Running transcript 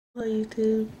Hello,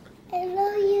 YouTube.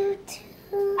 Hello, YouTube.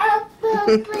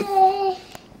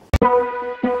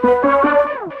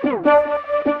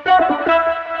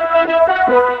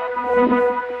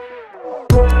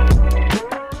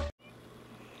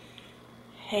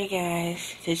 Hey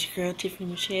guys, this is your girl Tiffany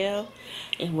Michelle,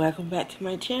 and welcome back to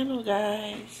my channel,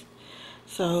 guys.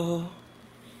 So,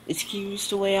 excuse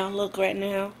the way I look right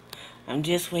now. I'm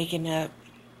just waking up.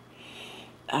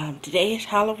 Today is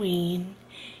Halloween,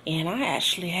 and I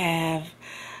actually have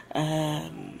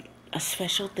a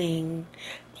special thing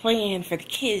planned for the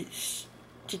kids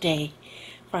today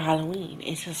for Halloween.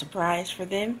 It's a surprise for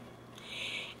them,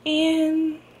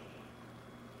 and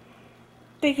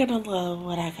they're gonna love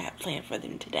what I got planned for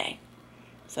them today.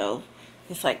 So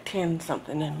it's like 10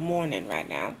 something in the morning right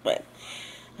now, but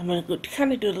I'm gonna go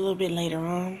kind of do it a little bit later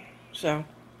on, so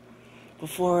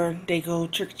before they go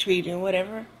trick-or-treating or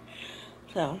whatever.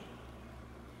 So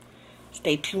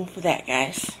stay tuned for that,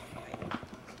 guys.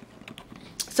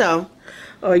 So,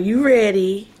 are you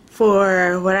ready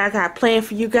for what I got planned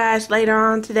for you guys later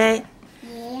on today?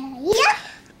 Yeah.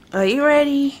 Are you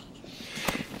ready,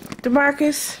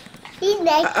 DeMarcus? He's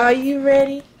naked. Are you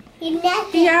ready? He's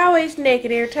naked. He always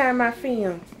naked every time I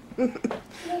film. But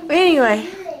anyway,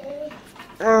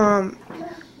 are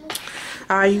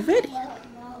you ready?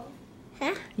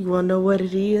 Huh? You wanna know what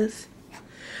it is?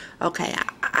 Okay,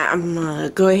 I'm gonna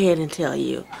go ahead and tell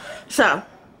you. So,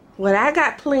 what I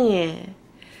got planned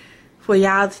for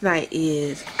y'all tonight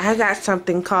is I got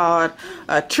something called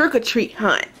a trick-or-treat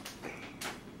hunt.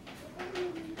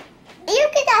 You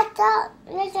can talk.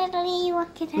 Literally, you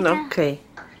can talk. Okay.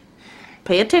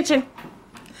 Pay attention.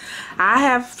 I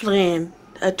have planned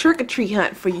a trick-or-treat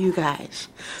hunt for you guys.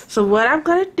 So what I'm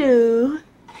going to do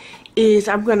is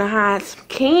I'm going to hide some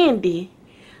candy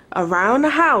around the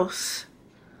house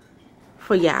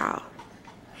for y'all.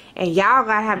 And y'all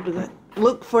got to have to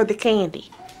look for the candy.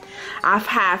 I've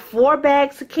had 4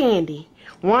 bags of candy.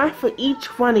 One for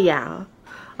each one of y'all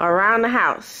around the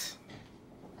house.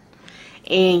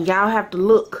 And y'all have to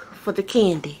look for the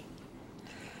candy.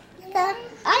 So,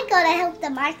 I'm gonna help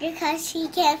the marker because he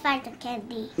can't find the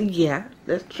candy. Yeah,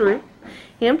 that's true.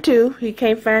 Him too. He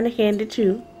can't find the candy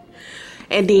too.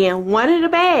 And then one of the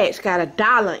bags got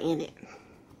 $1 in it.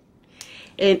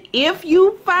 And if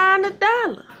you find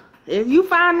 $1, if you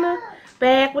find the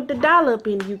bag with the $1 up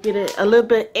in it, you get a little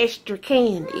bit extra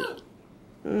candy.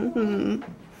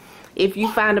 If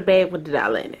you find a bag with the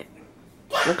 $1 in it.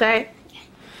 Okay?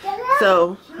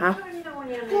 So,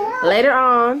 later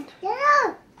on,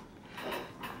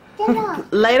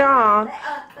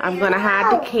 I'm gonna hide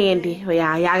the candy. Well,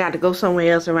 y'all got to go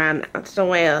somewhere else so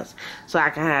I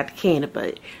can hide the candy.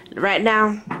 But right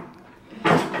now,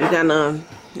 we're gonna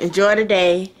enjoy the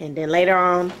day, and then later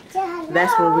on,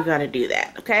 that's when we're gonna do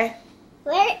that. Okay?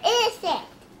 Where is it?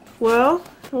 Well,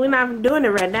 we're not doing it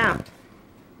right now.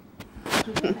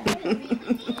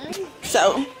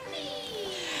 So,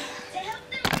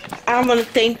 I'm gonna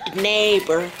thank the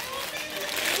neighbor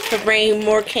for bringing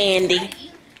more candy.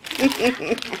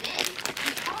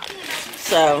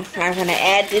 So, I'm gonna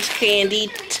add this candy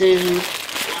to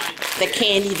the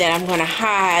candy that I'm gonna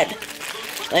hide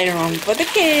later on for the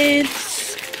kids.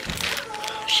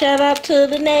 Shout out to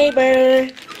the neighbor.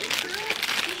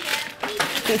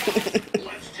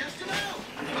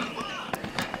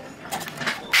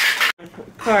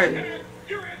 Pardon.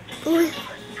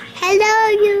 Hello,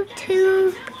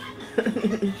 YouTube.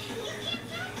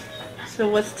 So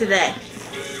what's today?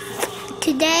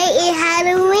 Today is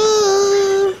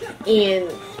Halloween.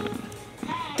 And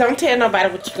don't tell nobody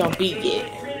what you're gonna be yet.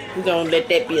 We're gonna let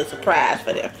that be a surprise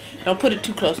for them. Don't put it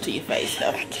too close to your face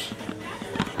though.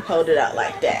 Hold it out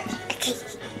like that. Okay.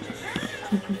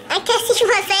 I can't see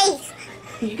my face.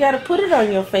 You gotta put it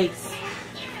on your face.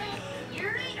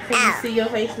 Can you see your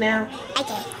face now?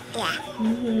 Okay, yeah.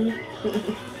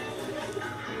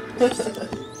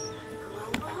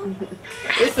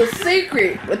 It's a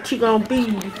secret what you gonna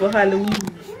be for Halloween.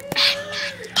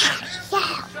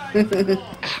 You're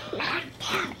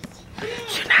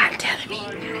not telling me.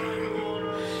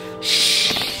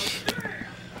 Shh.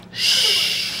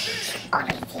 Shh.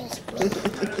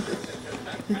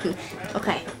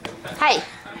 Okay. Hey.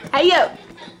 Hey, you.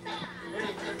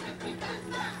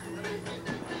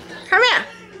 Come here.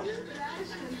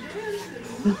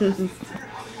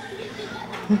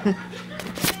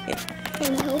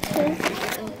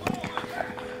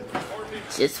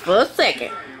 Just for a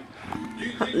second.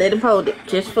 Let him hold it.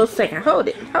 Just for a second. Hold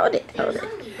it. Hold it. Hold it.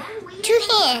 2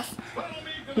 hands.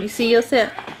 You see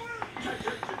yourself?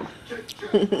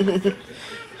 I'm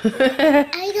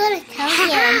gonna tell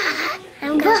him.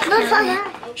 I'm gonna tell him.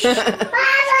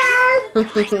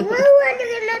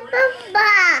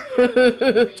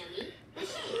 Baba.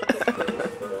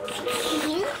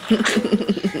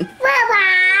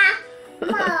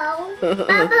 Mo.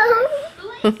 Baba.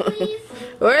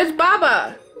 Where's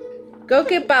Baba? Go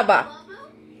get Baba.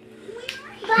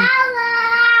 Baba.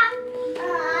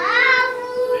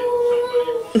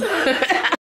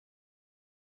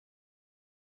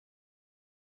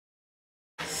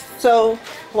 So,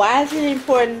 why is it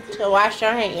important to wash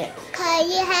your hands? Because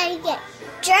you have to get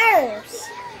germs.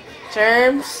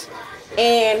 Germs?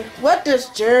 And what does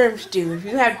germs do? If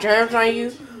you have germs on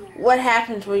you, what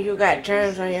happens when you got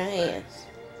germs on your hands?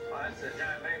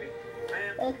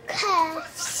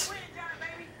 Because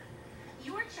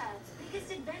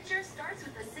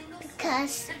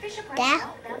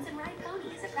that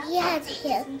you have to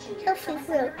help you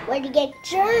when you get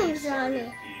germs on it.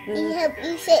 It help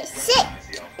you get sick.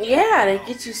 Yeah, they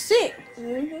get you sick.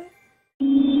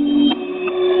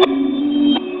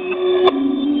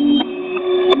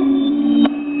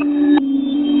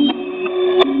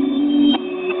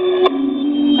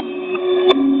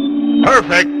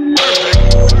 Perfect.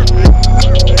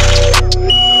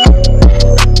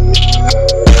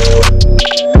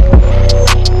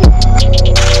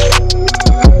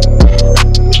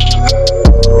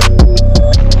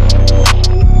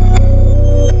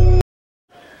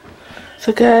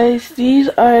 So guys, these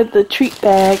are the treat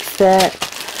bags that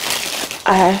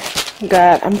I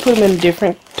got. I'm putting them in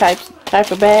different type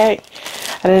of bag.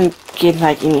 I didn't get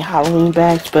like any Halloween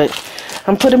bags, but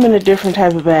I'm putting them in a different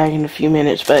type of bag in a few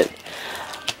minutes. But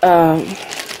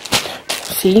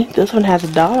see, this one has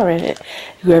 $1 in it.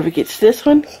 Whoever gets this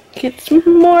one gets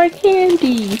more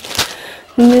candy.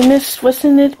 And then this, what's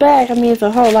in this bag? I mean, it's a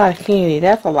whole lot of candy.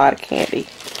 That's a lot of candy.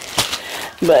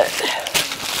 But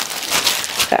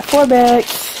got 4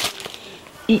 bags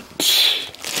each.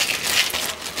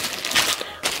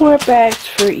 4 bags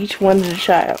for each one of the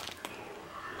child.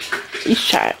 Each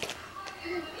child.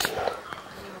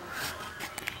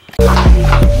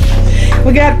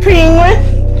 We got a penguin.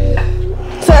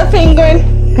 What's up, penguin?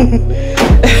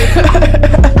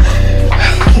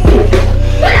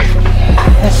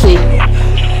 Let's see.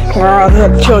 Where are all the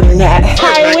other children at?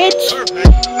 Hi, witch.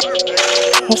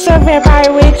 What's up,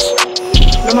 vampire witch?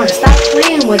 I'm gonna stop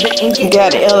playing with it and You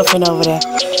got an elephant over there.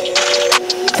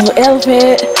 Little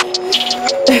elephant.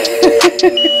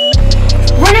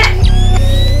 run it.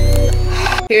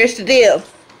 Here's the deal.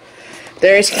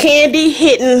 There's candy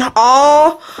hitting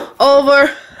all over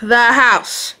the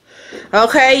house.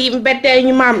 Okay, even back there in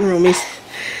your mom's room is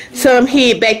some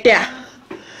hid back there.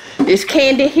 There's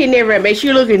candy hitting everywhere. Make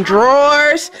sure you look in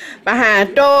drawers,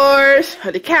 behind doors,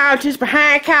 the couches,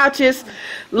 behind couches.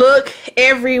 Look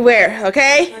everywhere,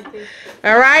 okay?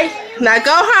 Alright? Now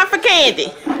go hunt for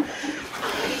candy.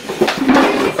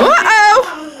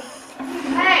 Uh-oh!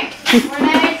 Hey,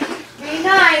 Renee, be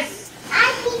nice.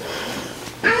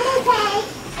 I'm okay.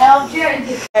 Tell Jerry.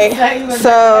 Okay,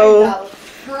 so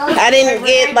I didn't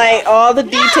get like all the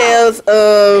details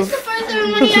of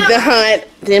the hunt,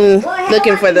 them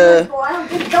looking for the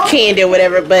candy or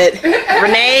whatever, but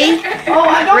Renee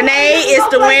is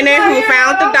the winner who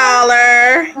found the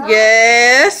 $1.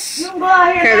 Yes,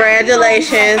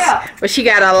 congratulations. But she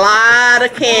got a lot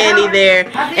of candy there,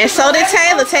 and so did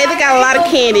Taylor. Taylor got a lot of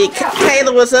candy.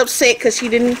 Taylor was upset because she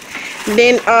didn't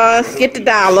get the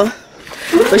 $1,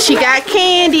 but she got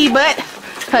candy. But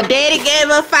her daddy gave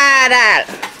her $5.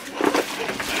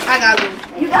 I got it.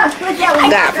 You gotta split that one.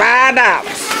 Got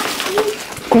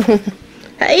 $5.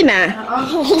 Hey now.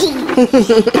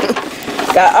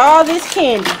 Got all this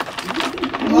candy.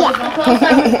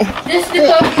 This is the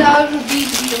 $30 will be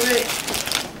rich.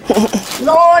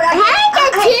 Lord,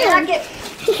 I get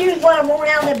choose what I want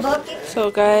out of the bucket.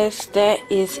 So guys, that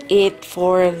is it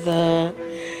for the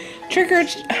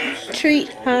trick-or-treat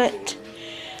hunt.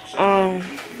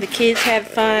 The kids had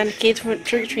fun. The kids went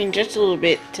trick-or-treating just a little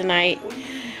bit tonight.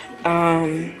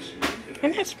 And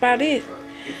that's about it.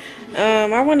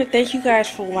 I want to thank you guys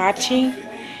for watching.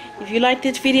 If you like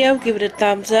this video, give it a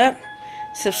thumbs up,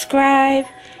 subscribe,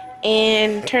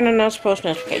 and turn on those post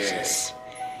notifications.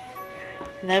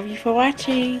 Love you for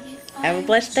watching. Have a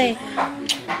blessed day.